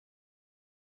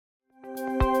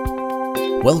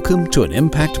Welcome to an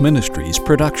Impact Ministries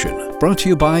production, brought to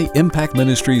you by Impact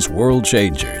Ministries World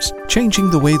Changers,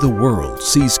 changing the way the world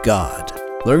sees God.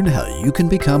 Learn how you can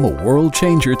become a world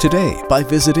changer today by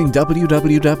visiting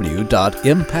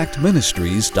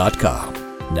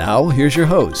www.impactministries.com. Now, here's your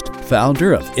host,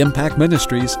 founder of Impact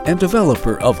Ministries and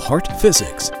developer of Heart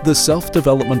Physics, the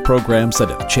self-development programs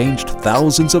that have changed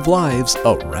thousands of lives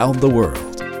around the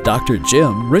world, Dr.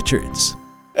 Jim Richards.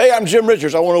 Hey, I'm Jim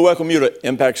Richards. I want to welcome you to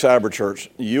Impact Cyber Church.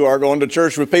 You are going to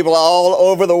church with people all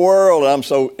over the world, and I'm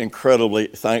so incredibly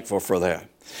thankful for that.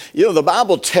 You know, the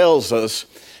Bible tells us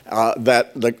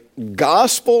that the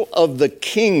gospel of the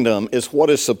kingdom is what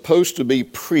is supposed to be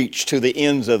preached to the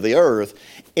ends of the earth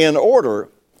in order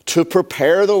to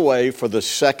prepare the way for the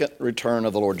second return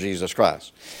of the Lord Jesus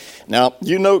Christ. Now,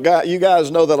 you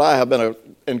guys know that I have been an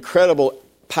incredible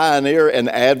pioneer and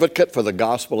advocate for the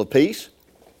gospel of peace,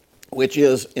 which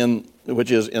is in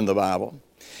the Bible.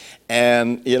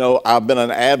 And, you know, I've been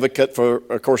an advocate for,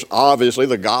 of course, obviously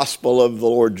the gospel of the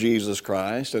Lord Jesus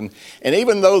Christ. And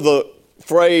even though the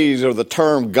phrase or the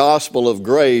term gospel of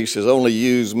grace is only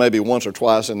used maybe once or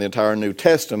twice in the entire New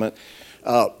Testament,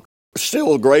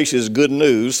 still grace is good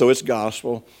news, so it's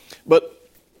gospel. But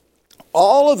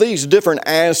all of these different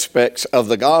aspects of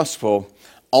the gospel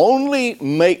only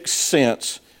make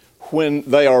sense when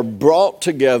they are brought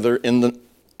together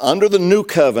under the new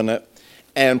covenant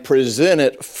and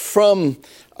presented from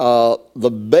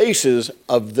the basis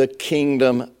of the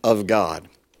kingdom of God.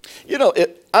 You know,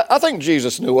 I think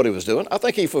Jesus knew what he was doing. I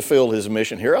think he fulfilled his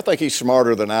mission here. I think he's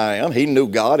smarter than I am. He knew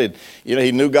God.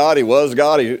 He knew God. He was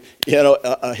God.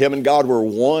 Him and God were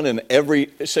one in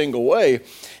every single way.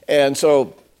 And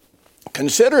so,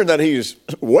 considering that he's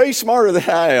way smarter than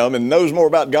I am and knows more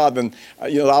about God than I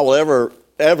will ever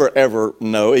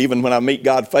know, even when I meet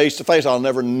God face to face, I'll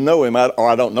never know him, or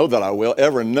I don't know that I will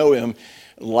ever know him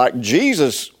like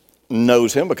Jesus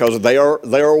knows him, because they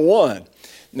are one.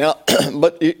 Now,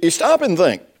 but you stop and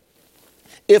think,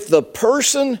 if the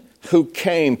person who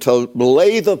came to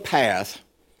lay the path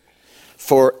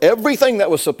for everything that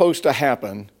was supposed to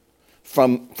happen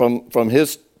from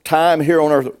his time here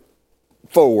on earth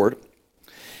forward,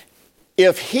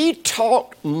 if he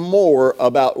talked more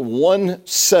about one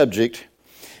subject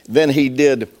than he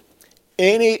did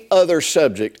any other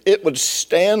subject, it would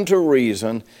stand to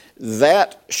reason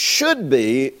that should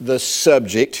be the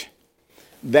subject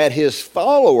that his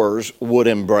followers would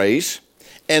embrace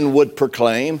and would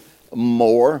proclaim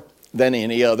more than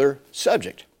any other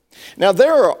subject. Now,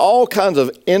 there are all kinds of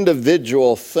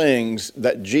individual things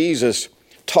that Jesus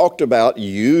talked about,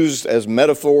 used as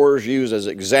metaphors, used as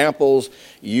examples,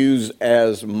 used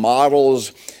as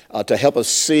models to help us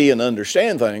see and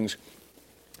understand things.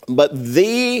 But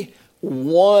the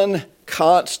one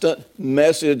constant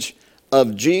message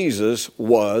of Jesus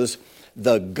was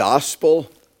the gospel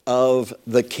of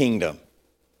the kingdom.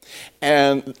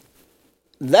 And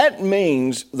that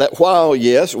means that while,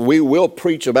 yes, we will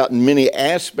preach about many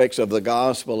aspects of the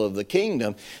gospel of the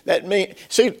kingdom, that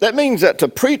means that to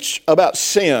preach about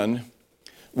sin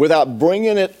without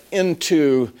bringing it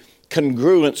into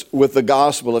congruence with the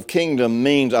gospel of kingdom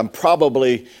means I'm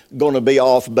probably going to be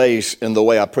off base in the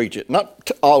way I preach it.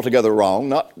 Not altogether wrong,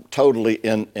 not totally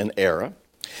in error.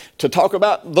 To talk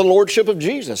about the lordship of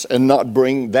Jesus and not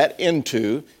bring that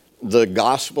into the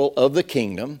gospel of the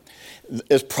kingdom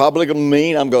is probably going to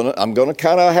mean I'm going to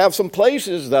kind of have some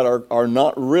places that are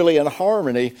not really in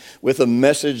harmony with the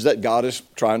message that God is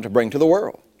trying to bring to the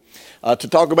world. To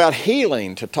talk about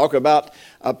healing, to talk about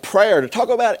prayer, to talk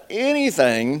about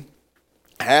anything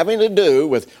having to do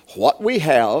with what we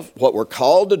have, what we're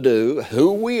called to do,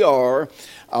 who we are,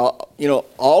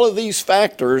 all of these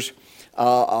factors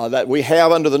that we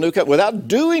have under the new covenant, without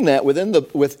doing that within the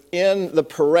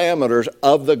parameters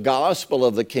of the gospel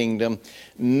of the kingdom,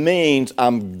 means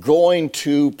I'm going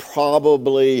to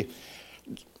probably,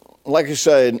 like I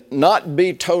said, not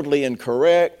be totally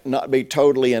incorrect, not be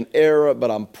totally in error,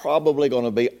 but I'm probably going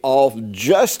to be off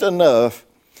just enough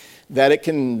that it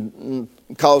can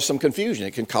cause some confusion.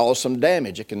 It can cause some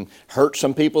damage. It can hurt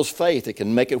some people's faith. It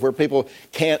can make it where people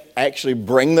can't actually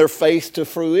bring their faith to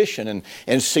fruition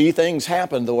and see things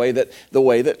happen the way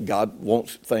that God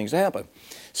wants things to happen.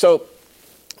 So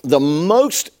the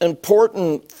most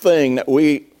important thing that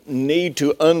we need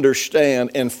to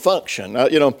understand and function,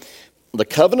 the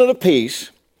covenant of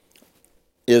peace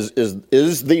is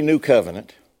the new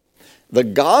covenant. The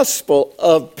gospel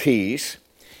of peace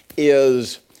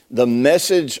is the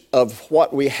message of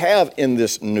what we have in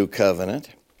this new covenant.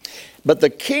 But the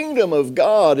kingdom of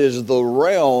God is the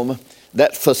realm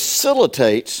that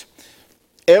facilitates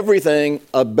everything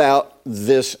about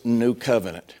this new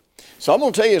covenant. So I'm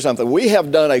going to tell you something. We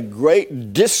have done a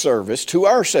great disservice to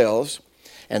ourselves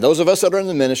and those of us that are in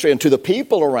the ministry and to the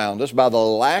people around us by the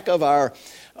lack of our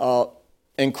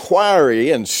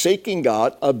inquiry and seeking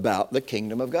God about the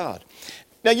kingdom of God.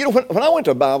 Now, you know, when I went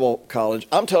to Bible college,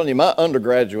 I'm telling you, my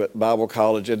undergraduate Bible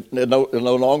college, it no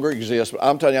longer exists, but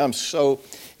I'm telling you, I'm so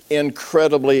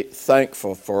incredibly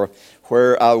thankful for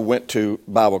where I went to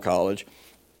Bible college.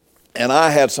 And I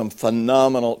had some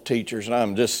phenomenal teachers, and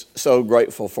I'm just so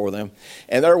grateful for them.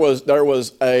 And there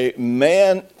was a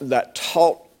man that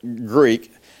taught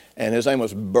Greek, and his name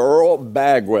was Burl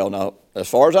Bagwell. Now, as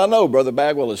far as I know, Brother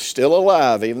Bagwell is still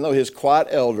alive, even though he's quite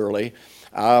elderly.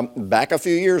 Back a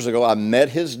few years ago, I met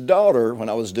his daughter when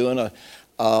I was doing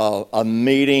a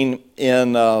meeting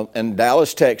in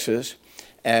Dallas, Texas,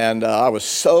 and I was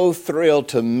so thrilled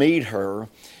to meet her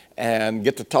and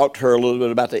get to talk to her a little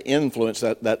bit about the influence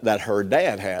that her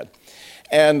dad had.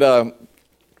 And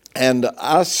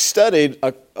I studied,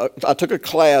 I took a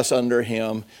class under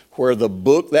him where the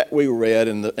book that we read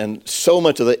and so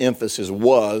much of the emphasis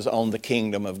was on the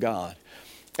kingdom of God.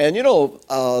 And you know,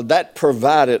 that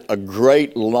provided a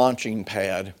great launching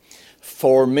pad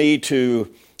for me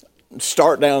to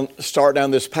start down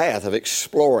this path of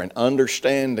exploring,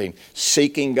 understanding,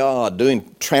 seeking God,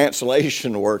 doing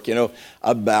translation work, you know,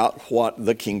 about what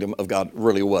the kingdom of God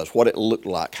really was, what it looked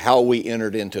like, how we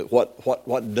entered into it,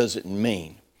 what does it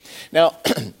mean. Now,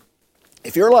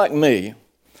 if you're like me,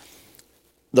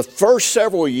 the first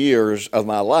several years of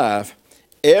my life,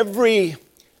 every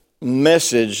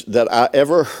message that I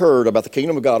ever heard about the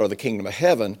kingdom of God or the kingdom of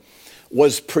heaven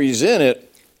was presented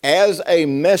as a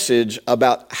message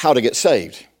about how to get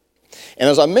saved. And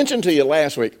as I mentioned to you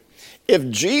last week, if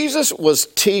Jesus was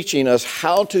teaching us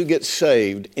how to get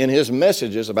saved in his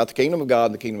messages about the kingdom of God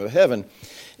and the kingdom of heaven,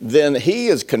 then he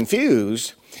is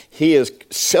confused, he is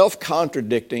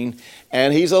self-contradicting,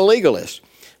 and he's a legalist,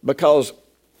 because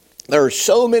there are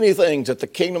so many things that the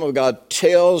kingdom of God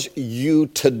tells you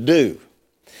to do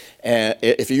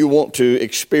if you want to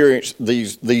experience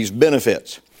these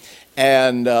benefits.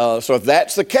 And so if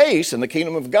that's the case, and the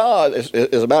kingdom of God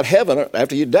is about heaven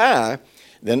after you die,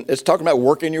 then it's talking about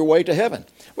working your way to heaven.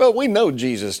 Well, we know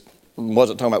Jesus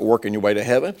wasn't talking about working your way to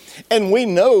heaven. And we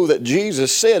know that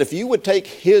Jesus said if you would take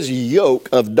his yoke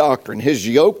of doctrine, his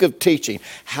yoke of teaching,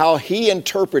 how he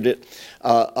interpreted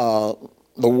the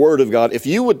Word of God, if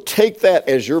you would take that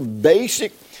as your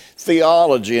basic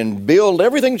theology and build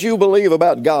everything that you believe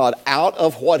about God out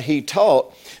of what he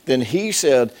taught, then he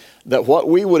said that what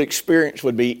we would experience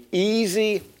would be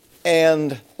easy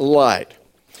and light.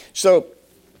 So,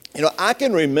 you know, I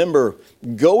can remember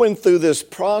going through this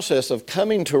process of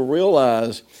coming to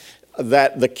realize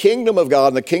that the kingdom of God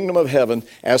and the kingdom of heaven,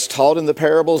 as taught in the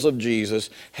parables of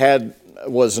Jesus,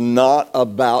 was not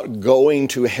about going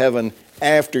to heaven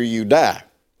after you die.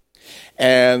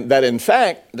 And that in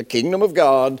fact, the kingdom of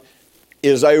God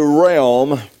is a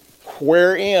realm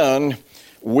wherein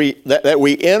we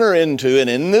enter into, and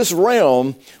in this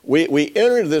realm, we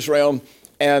enter into this realm,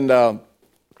 and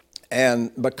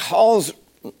because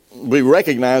we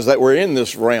recognize that we're in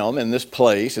this realm, in this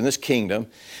place, in this kingdom,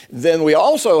 then we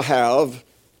also have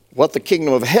what the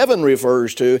kingdom of heaven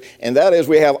refers to, and that is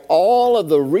we have all of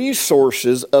the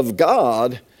resources of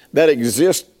God that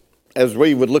exist as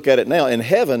we would look at it now in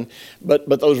heaven, but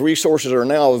those resources are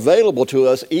now available to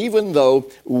us even though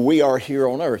we are here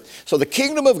on earth. So the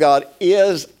kingdom of God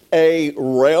is a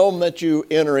realm that you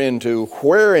enter into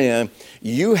wherein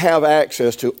you have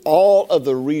access to all of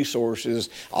the resources,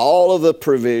 all of the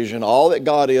provision, all that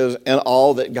God is and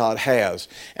all that God has.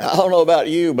 And I don't know about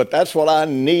you, but that's what I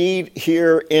need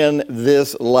here in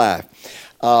this life.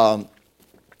 And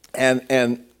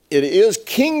it is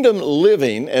kingdom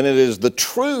living, and it is the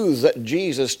truths that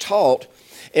Jesus taught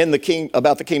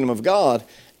about the kingdom of God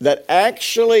that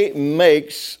actually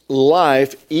makes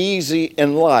life easy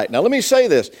and light. Now, let me say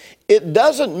this. It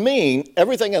doesn't mean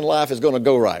everything in life is going to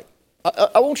go right.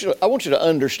 I want you to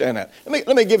understand that.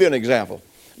 Let me give you an example.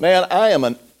 Man, I am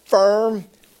a firm,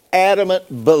 adamant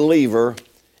believer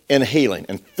in healing,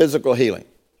 in physical healing.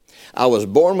 I was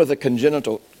born with a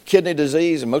congenital kidney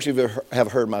disease, and most of you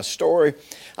have heard my story.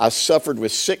 I suffered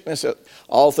with sickness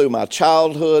all through my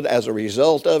childhood as a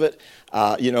result of it.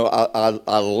 I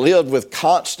lived with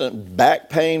constant back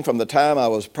pain from the time I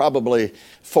was probably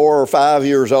 4 or 5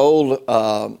 years old,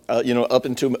 up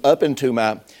into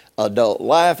my adult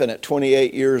life. And at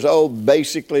 28 years old,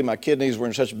 basically my kidneys were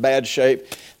in such bad shape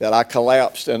that I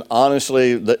collapsed. And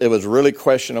honestly, it was really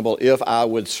questionable if I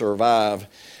would survive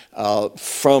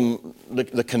from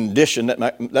the condition that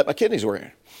my kidneys were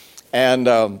in. And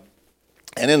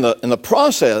in the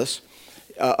process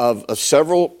of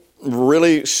several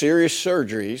really serious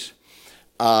surgeries.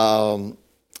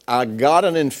 I got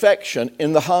an infection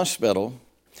in the hospital,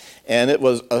 and it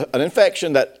was an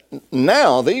infection that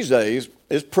now, these days,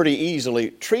 is pretty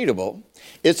easily treatable.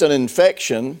 It's an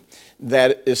infection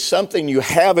that is something you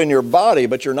have in your body,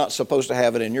 but you're not supposed to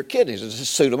have it in your kidneys. It's a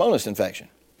Pseudomonas infection.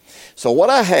 So what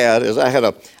I had is I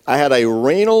had a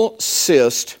renal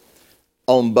cyst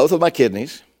on both of my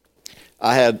kidneys.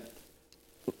 I had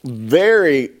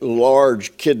very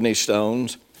large kidney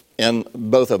stones in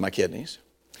both of my kidneys.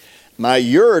 My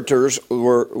ureters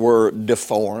were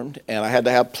deformed, and I had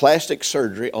to have plastic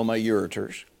surgery on my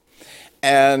ureters.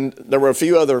 And there were a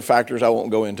few other factors I won't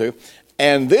go into.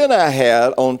 And then I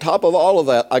had, on top of all of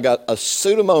that, I got a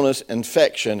Pseudomonas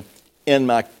infection in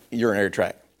my urinary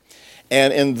tract.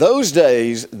 And in those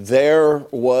days, there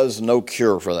was no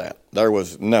cure for that. There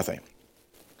was nothing.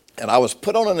 And I was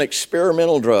put on an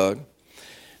experimental drug.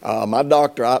 My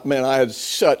doctor, I had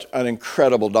such an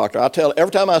incredible doctor.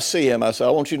 Every time I see him, I say, I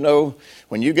want you to know,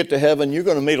 when you get to heaven, you're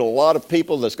going to meet a lot of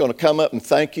people that's going to come up and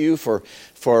thank you for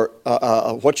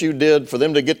what you did for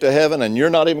them to get to heaven, and you're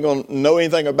not even going to know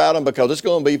anything about them, because it's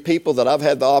going to be people that I've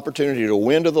had the opportunity to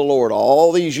win to the Lord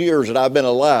all these years that I've been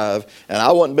alive, and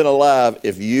I wouldn't have been alive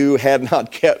if you had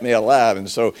not kept me alive. And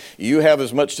so you have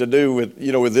as much to do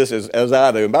with this as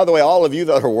I do. And by the way, all of you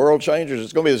that are world changers,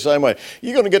 it's going to be the same way.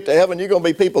 You're going to get to heaven, you're going to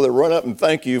be people that run up and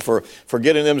thank you for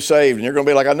getting them saved, and you're going to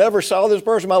be like, I never saw this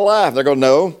person in my life. They're going,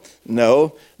 no,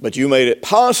 but you made it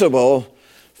possible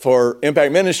for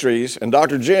Impact Ministries and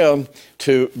Dr. Jim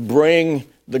to bring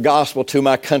the gospel to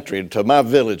my country, to my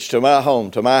village, to my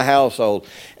home, to my household.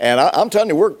 And I'm telling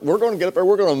you, we're going to get up there,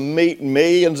 we're going to meet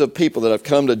millions of people that have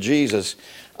come to Jesus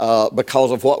because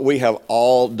of what we have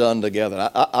all done together.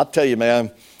 I tell you,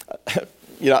 man,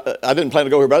 I didn't plan to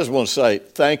go here, but I just want to say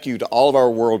thank you to all of our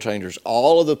world changers,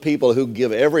 all of the people who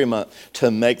give every month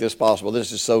to make this possible.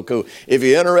 This is so cool. If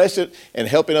you're interested in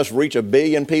helping us reach 1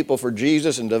 billion people for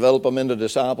Jesus and develop them into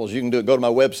disciples, you can do it. Go to my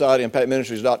website,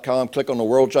 impactministries.com, click on the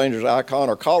World Changers icon,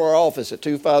 or call our office at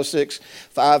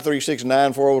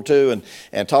 256-536-9402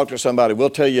 and talk to somebody. We'll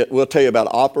tell you about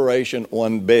Operation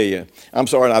 1 Billion. I'm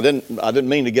sorry, I didn't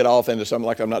mean to get off into something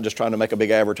like I'm not just trying to make a big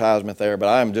advertisement there, but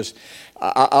I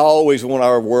always want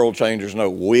our world changers to know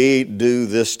we do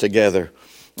this together.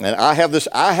 And I have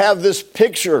this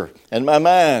picture in my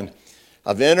mind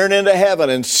of entering into heaven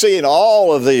and seeing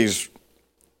all of these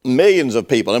millions of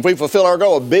people. And if we fulfill our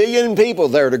goal, 1 billion people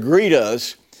there to greet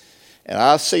us, and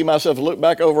I see myself look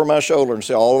back over my shoulder and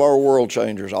see all of our world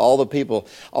changers, all the people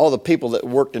that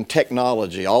worked in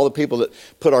technology, all the people that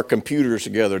put our computers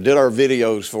together, did our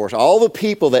videos for us, all the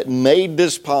people that made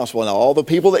this possible, and all the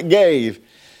people that gave.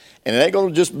 And it ain't going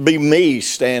to just be me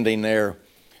standing there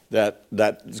that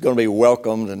is going to be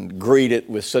welcomed and greeted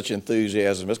with such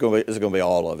enthusiasm. It's going to be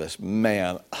all of us.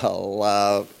 Man,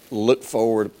 I look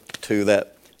forward to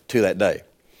that day.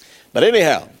 But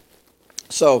anyhow,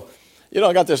 so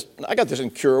I got this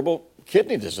incurable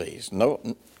kidney disease.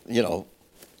 And in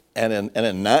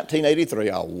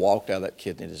 1983 I walked out of that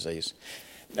kidney disease.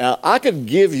 Now I could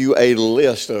give you a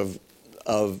list of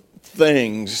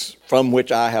things from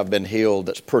which I have been healed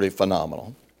that's pretty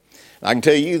phenomenal. I can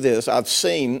tell you this, I've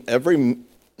seen every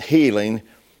healing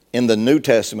in the New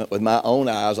Testament with my own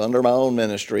eyes under my own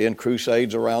ministry and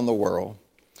crusades around the world.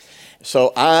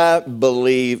 So I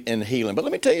believe in healing. But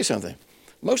let me tell you something.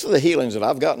 Most of the healings that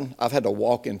I've gotten, I've had to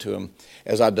walk into them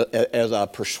as I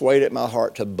persuaded my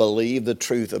heart to believe the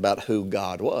truth about who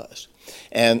God was.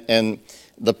 And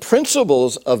the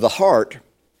principles of the heart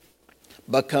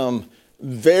become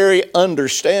very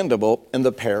understandable in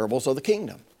the parables of the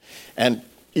kingdom. And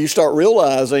you start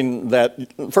realizing that,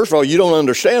 first of all, you don't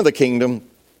understand the kingdom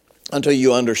until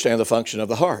you understand the function of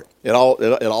the heart. It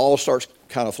all starts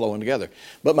kind of flowing together.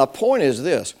 But my point is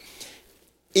this: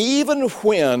 even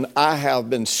when I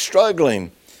have been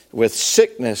struggling with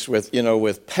sickness,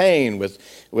 with pain, with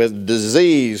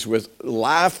disease, with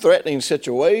life-threatening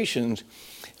situations,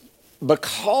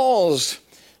 because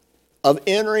of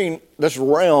entering this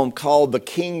realm called the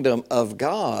kingdom of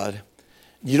God,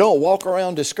 you don't walk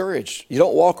around discouraged. You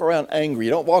don't walk around angry.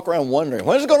 You don't walk around wondering,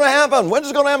 when's it going to happen? When's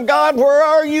it going to happen? God, where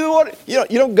are you? You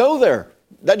don't go there.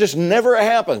 That just never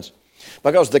happens.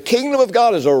 Because the kingdom of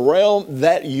God is a realm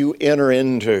that you enter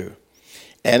into.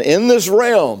 And in this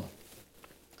realm,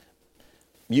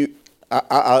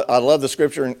 I love the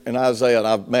scripture in Isaiah.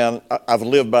 And I've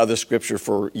lived by this scripture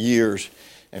for years.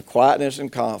 And quietness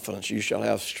and confidence, you shall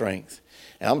have strength.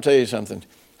 And I'm going to tell you something.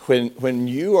 When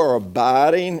you are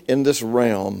abiding in this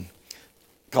realm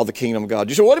called the kingdom of God,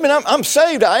 you say, wait a minute, I'm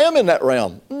saved. I am in that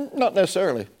realm. Not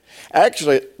necessarily.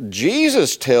 Actually,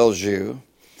 Jesus tells you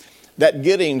that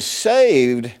getting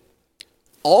saved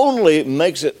only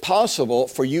makes it possible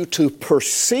for you to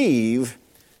perceive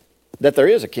that there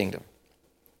is a kingdom,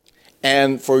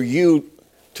 and for you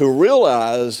to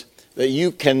realize that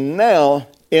you can now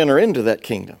enter into that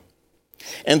kingdom.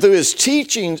 And through his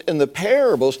teachings in the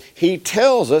parables, he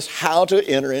tells us how to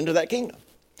enter into that kingdom.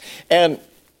 And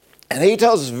he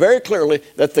tells us very clearly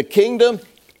that the kingdom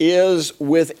is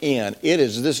within. It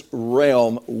is this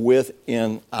realm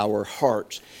within our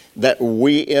hearts that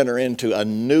we enter into a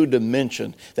new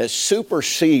dimension that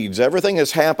supersedes everything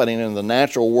that's happening in the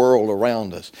natural world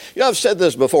around us. You know, I've said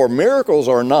this before, miracles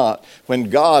are not when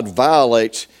God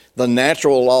violates the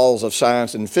natural laws of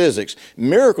science and physics.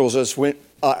 Miracles is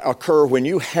occur when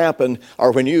you happen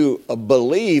or when you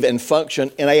believe and function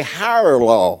in a higher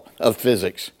law of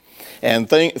physics. And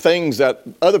things that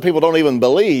other people don't even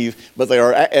believe, but they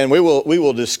are, and we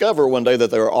will discover one day that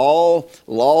they are all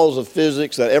laws of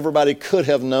physics that everybody could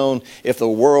have known if the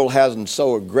world hasn't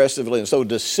so aggressively and so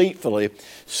deceitfully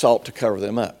sought to cover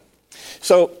them up.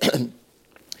 So,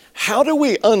 how do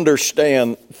we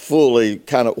understand fully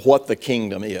kind of what the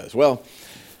kingdom is? Well,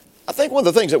 I think one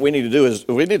of the things that we need to do is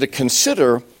we need to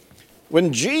consider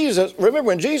when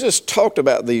Jesus talked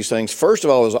about these things, first of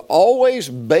all, it was always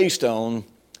based on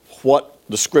what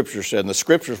the Scripture said, and the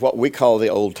Scripture is what we call the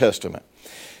Old Testament.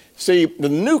 See, the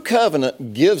New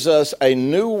Covenant gives us a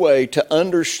new way to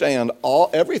understand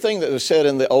everything that is said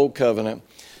in the Old Covenant,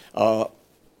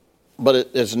 but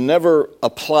it's never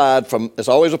applied it's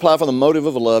always applied from the motive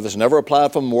of love. It's never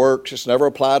applied from works. It's never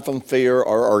applied from fear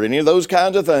or any of those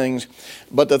kinds of things.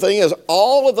 But the thing is,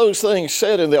 all of those things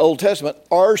said in the Old Testament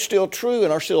are still true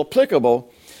and are still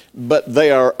applicable, but they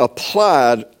are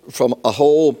applied from a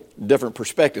whole different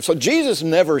perspective. So Jesus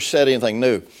never said anything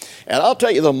new. And I'll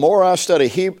tell you, the more I study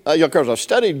because I've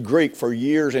studied Greek for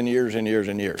years and years and years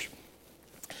and years.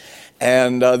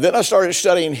 And then I started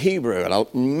studying Hebrew,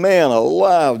 and man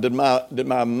alive, did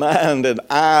my mind and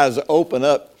eyes open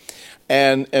up.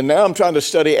 And now I'm trying to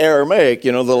study Aramaic,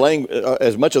 you know, the language,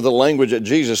 as much of the language that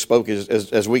Jesus spoke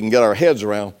as we can get our heads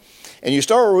around. And you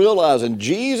start realizing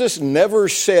Jesus never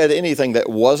said anything that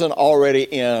wasn't already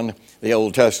in the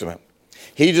Old Testament.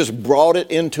 He just brought it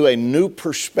into a new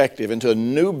perspective, into a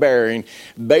new bearing,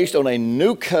 based on a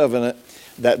new covenant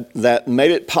that made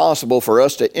it possible for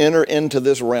us to enter into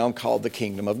this realm called the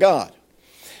kingdom of God.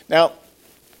 Now,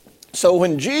 so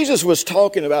when Jesus was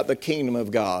talking about the kingdom of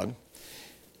God,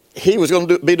 he was going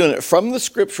to be doing it from the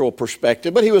scriptural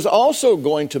perspective, but he was also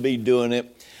going to be doing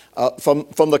it from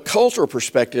the cultural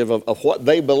perspective of what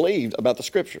they believed about the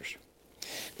scriptures.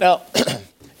 Now,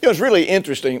 it was really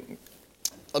interesting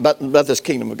about this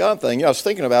kingdom of God thing. You know, I was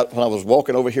thinking about when I was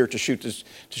walking over here to shoot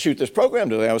this program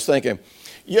today. I was thinking,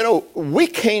 you know, we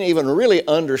can't even really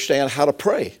understand how to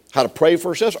pray for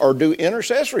ourselves or do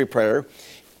intercessory prayer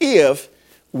if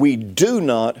we do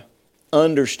not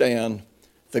understand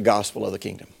the gospel of the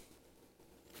kingdom.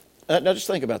 Now just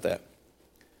think about that.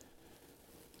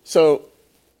 So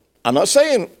I'm not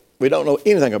saying we don't know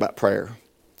anything about prayer,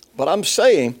 but I'm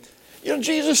saying, you know,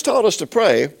 Jesus taught us to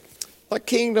pray, "Thy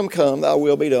kingdom come, thy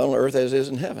will be done on earth as it is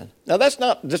in heaven." Now that's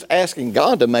not just asking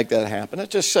God to make that happen.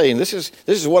 That's just saying this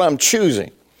is what I'm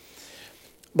choosing.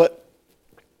 But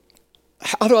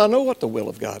how do I know what the will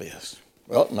of God is?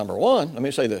 Well, number one, let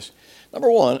me say this. Number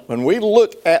one, when we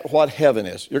look at what heaven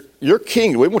is, your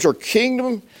kingdom, we want your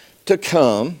kingdom to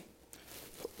come,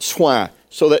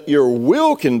 so that your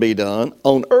will can be done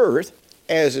on earth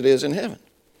as it is in heaven.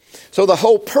 So the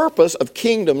whole purpose of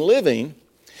kingdom living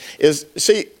is,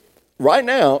 see, right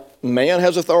now, man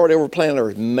has authority over planet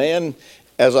Earth. Man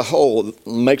as a whole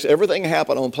makes everything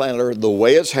happen on planet Earth the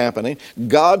way it's happening.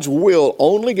 God's will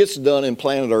only gets done in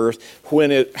planet Earth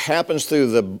when it happens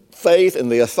through the faith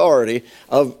and the authority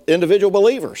of individual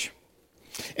believers.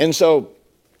 And so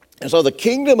the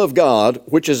kingdom of God,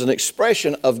 which is an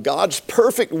expression of God's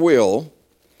perfect will,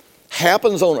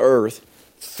 happens on earth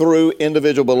through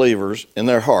individual believers in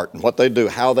their heart and what they do,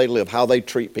 how they live, how they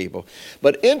treat people.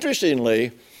 But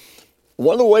interestingly,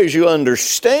 one of the ways you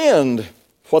understand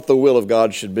what the will of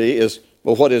God should be is,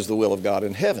 well, what is the will of God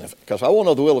in heaven? Because I want to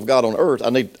know the will of God on earth,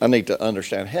 I need to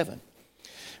understand heaven.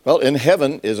 Well, in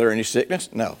heaven, is there any sickness?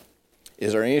 No.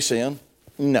 Is there any sin?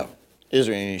 No. Is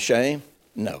there any shame?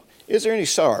 No. Is there any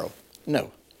sorrow?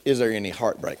 No. Is there any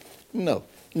heartbreak? No.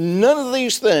 None of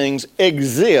these things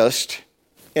exist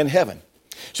in heaven.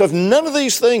 So if none of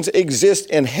these things exist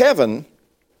in heaven,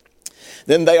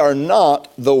 then they are not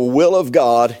the will of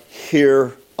God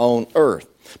here on earth.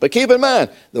 But keep in mind,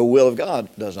 the will of God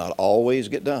does not always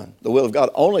get done. The will of God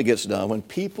only gets done when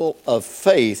people of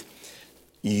faith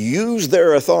use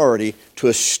their authority to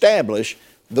establish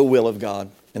the will of God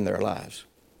in their lives.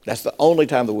 That's the only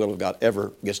time the will of God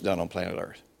ever gets done on planet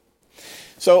Earth.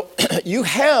 So you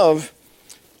have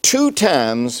two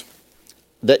times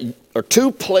or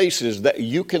two places that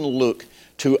you can look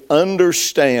to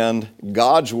understand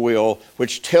God's will,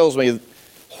 which tells me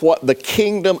what the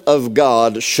kingdom of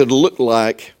God should look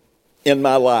like in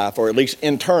my life, or at least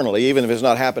internally, even if it's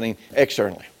not happening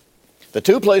externally. The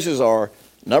two places are,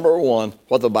 number one,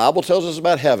 what the Bible tells us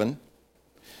about heaven.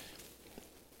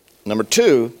 Number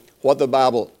two, what the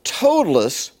Bible told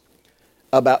us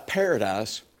about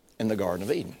paradise in the Garden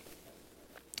of Eden.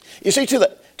 You see, to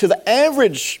the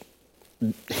average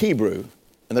Hebrew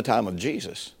in the time of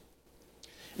Jesus,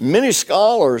 many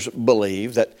scholars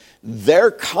believe that their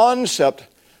concept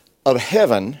of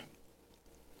heaven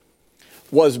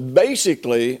was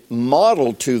basically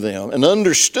modeled to them and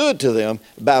understood to them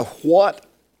by what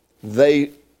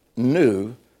they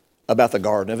knew about the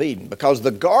Garden of Eden. Because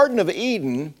the Garden of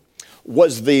Eden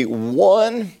was the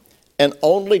one and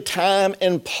only time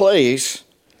and place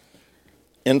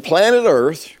in planet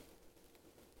Earth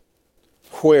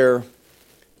where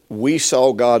we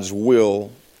saw God's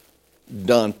will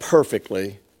done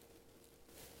perfectly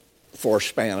for a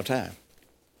span of time.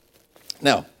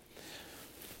 Now,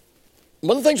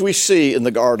 one of the things we see in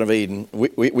the Garden of Eden,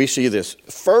 we see this.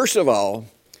 First of all,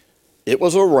 it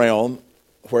was a realm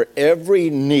where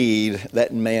every need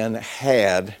that man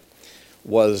had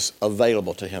was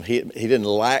available to him. He didn't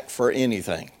lack for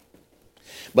anything.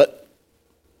 But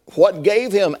what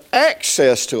gave him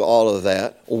access to all of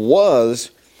that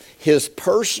was his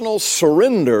personal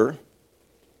surrender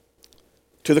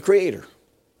to the Creator.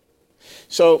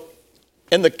 So,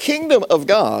 in the kingdom of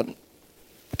God,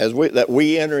 that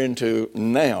we enter into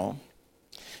now,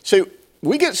 see,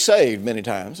 we get saved many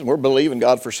times, and we're believing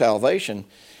God for salvation,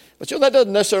 but that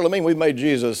doesn't necessarily mean we've made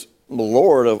Jesus the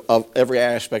Lord of every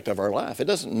aspect of our life. It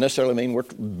doesn't necessarily mean we're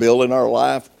building our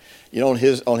life, on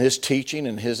His teaching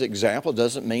and His example. It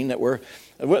doesn't mean that we're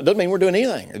doing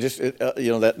anything. It just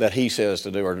that He says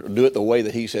to do, or do it the way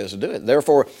that He says to do it.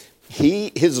 Therefore,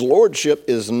 His lordship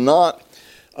is not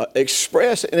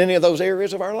expressed in any of those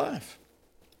areas of our life.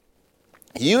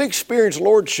 You experience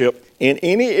lordship in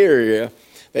any area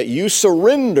that you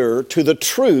surrender to the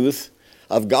truth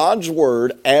of God's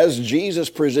Word as Jesus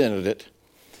presented it.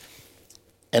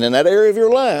 And in that area of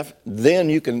your life, then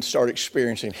you can start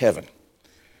experiencing heaven.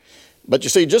 But you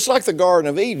see, just like the Garden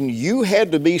of Eden, you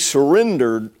had to be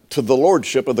surrendered to the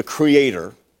lordship of the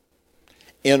Creator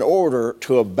in order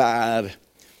to abide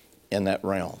in that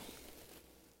realm.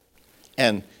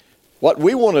 And what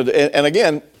we wanted, and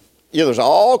again, there's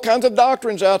all kinds of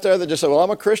doctrines out there that just say, well,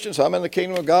 I'm a Christian, so I'm in the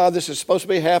kingdom of God. This is supposed to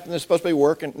be happening. This is supposed to be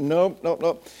working. No.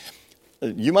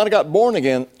 You might have got born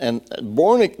again, and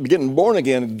getting born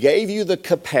again gave you the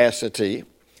capacity,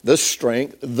 the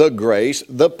strength, the grace,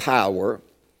 the power,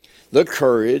 the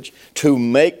courage to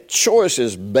make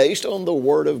choices based on the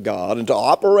Word of God and to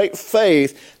operate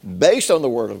faith based on the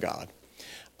Word of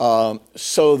God,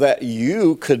 so that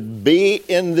you could be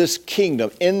in this kingdom,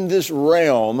 in this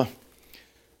realm,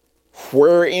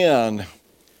 wherein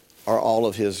are all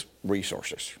of His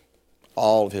resources,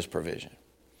 all of His provision.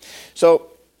 So,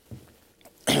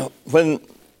 when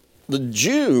the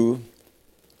Jew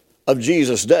of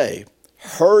Jesus' day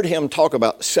heard Him talk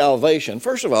about salvation,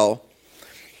 first of all,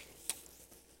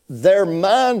 their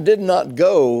mind did not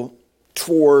go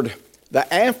toward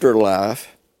the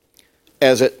afterlife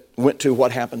as it went to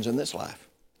what happens in this life.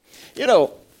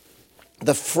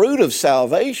 The fruit of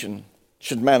salvation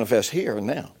should manifest here and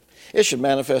now. It should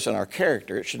manifest in our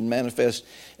character. It should manifest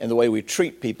in the way we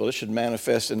treat people. It should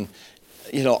manifest in,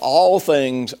 all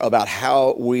things about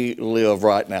how we live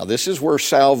right now. This is where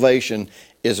salvation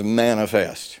is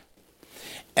manifest.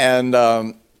 And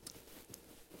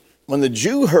when the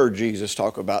Jew heard Jesus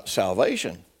talk about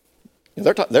salvation,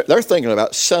 they're thinking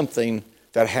about something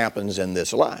that happens in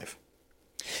this life.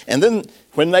 And then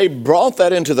when they brought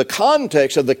that into the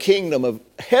context of the kingdom of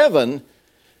heaven,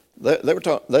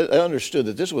 they understood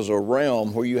that this was a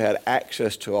realm where you had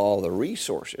access to all the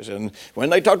resources. And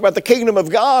when they talked about the kingdom of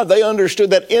God, they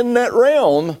understood that in that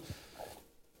realm,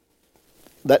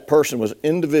 that person was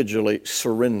individually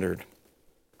surrendered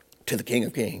to the King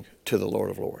of Kings, to the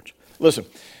Lord of Lords. Listen,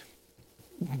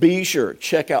 be sure,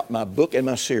 check out my book and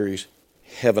my series,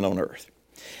 Heaven on Earth.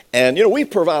 And, we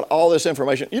provide all this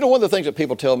information. One of the things that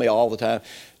people tell me all the time,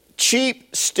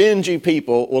 cheap, stingy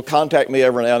people will contact me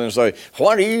every now and then and say,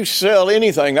 why do you sell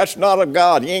anything? That's not of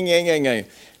God. Ying, ying, ying, ying.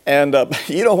 And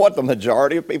you know what the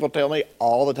majority of people tell me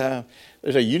all the time?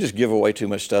 They say, you just give away too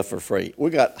much stuff for free. We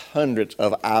got hundreds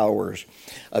of hours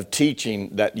of teaching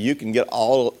that you can get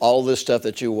all this stuff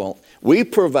that you want. We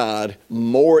provide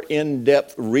more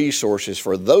in-depth resources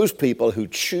for those people who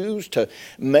choose to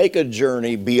make a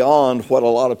journey beyond what a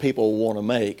lot of people want to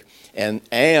make.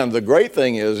 And the great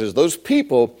thing is those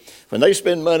people, when they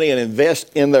spend money and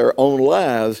invest in their own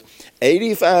lives,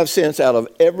 85 cents out of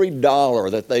every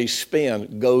dollar that they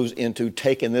spend goes into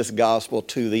taking this gospel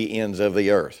to the ends of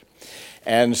the earth.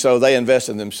 And so they invest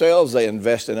in themselves, they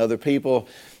invest in other people.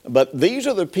 But these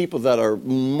are the people that are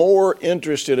more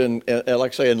interested in,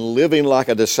 like I say, in living like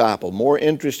a disciple, more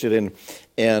interested in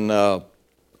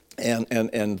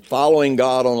following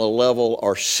God on a level,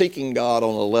 or seeking God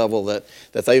on a level that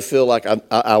they feel like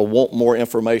I want more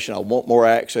information, I want more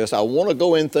access, I want to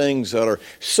go in things that are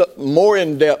more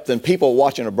in depth than people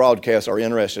watching a broadcast are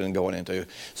interested in going into.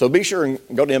 So be sure and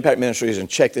go to Impact Ministries and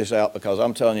check this out, because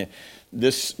I'm telling you,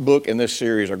 this book and this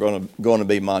series are going to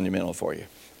be monumental for you.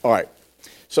 All right,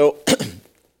 so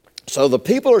the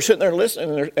people are sitting there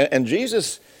listening, and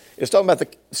Jesus is talking about the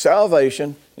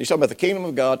salvation. He's talking about the kingdom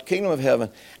of God, kingdom of heaven,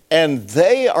 and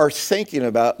they are thinking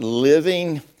about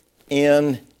living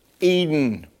in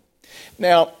Eden.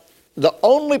 Now, the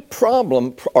only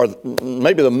problem, or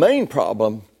maybe the main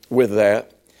problem with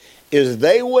that, is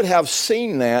they would have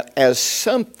seen that as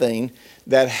something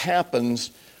that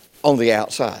happens on the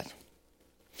outside.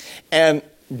 And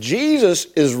Jesus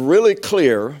is really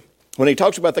clear when he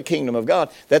talks about the kingdom of God,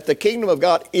 that the kingdom of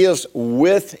God is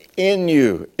within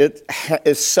you. It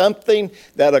is something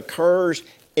that occurs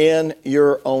in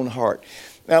your own heart.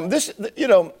 Now,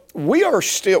 we're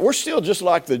still just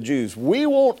like the Jews. We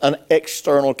want an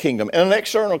external kingdom, and an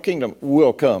external kingdom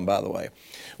will come, by the way.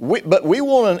 But we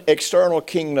want an external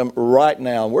kingdom right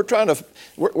now. We're trying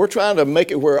to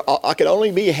make it where I can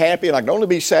only be happy and I can only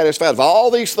be satisfied with all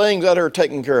these things that are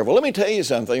taken care of. Well, let me tell you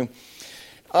something.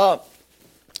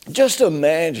 Just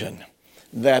imagine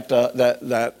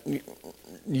that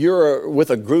you're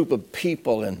with a group of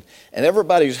people and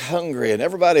everybody's hungry and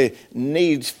everybody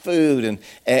needs food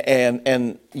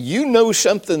and you know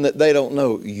something that they don't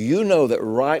know. You know that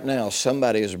right now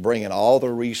somebody is bringing all the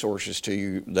resources to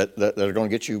you that are going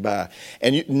to get you by.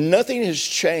 And nothing has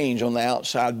changed on the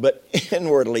outside, but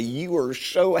inwardly you are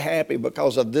so happy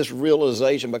because of this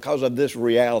realization, because of this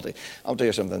reality. I'll tell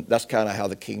you something, that's kind of how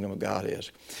the kingdom of God is.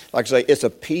 Like I say, it's a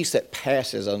peace that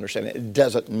passes understanding. It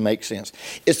doesn't make sense.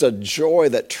 It's a joy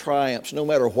that triumphs no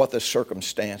matter what the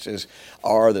circumstances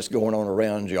are that's going on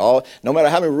around you. No matter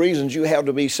how many reasons you have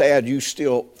to be sad, you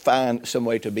still find some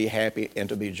way to be happy and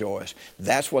to be joyous.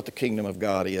 That's what the kingdom of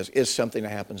God is. It's something that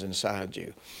happens inside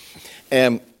you.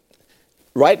 And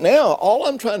right now, all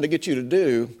I'm trying to get you to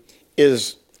do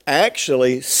is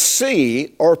actually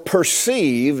see or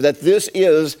perceive that this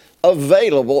is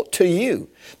available to you.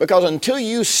 Because until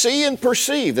you see and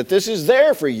perceive that this is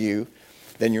there for you,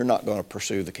 then you're not going to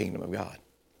pursue the kingdom of God.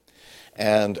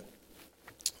 And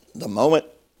the moment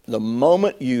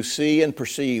you see and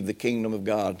perceive the kingdom of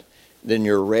God, then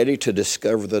you're ready to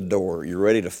discover the door. You're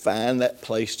ready to find that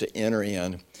place to enter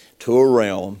in to a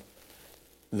realm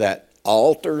that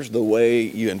alters the way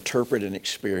you interpret and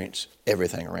experience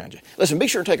everything around you. Listen, be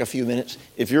sure to take a few minutes.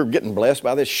 If you're getting blessed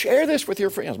by this, share this with your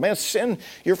friends. Man, send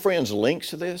your friends links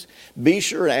to this. Be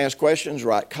sure to ask questions,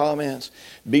 write comments.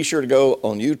 Be sure to go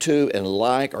on YouTube and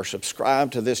like or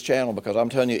subscribe to this channel, because I'm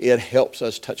telling you, it helps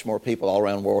us touch more people all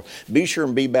around the world. Be sure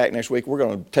and be back next week. We're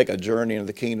going to take a journey into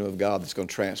the kingdom of God that's going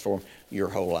to transform your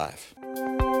whole life.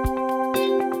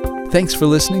 Thanks for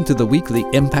listening to the weekly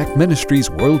Impact Ministries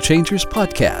World Changers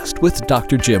podcast with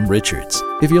Dr. Jim Richards.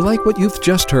 If you like what you've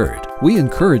just heard, we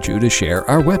encourage you to share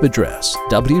our web address,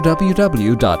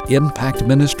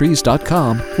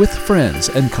 www.impactministries.com, with friends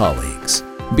and colleagues.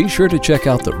 Be sure to check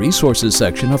out the resources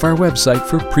section of our website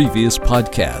for previous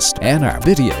podcasts and our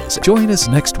videos. Join us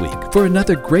next week for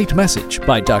another great message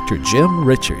by Dr. Jim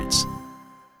Richards.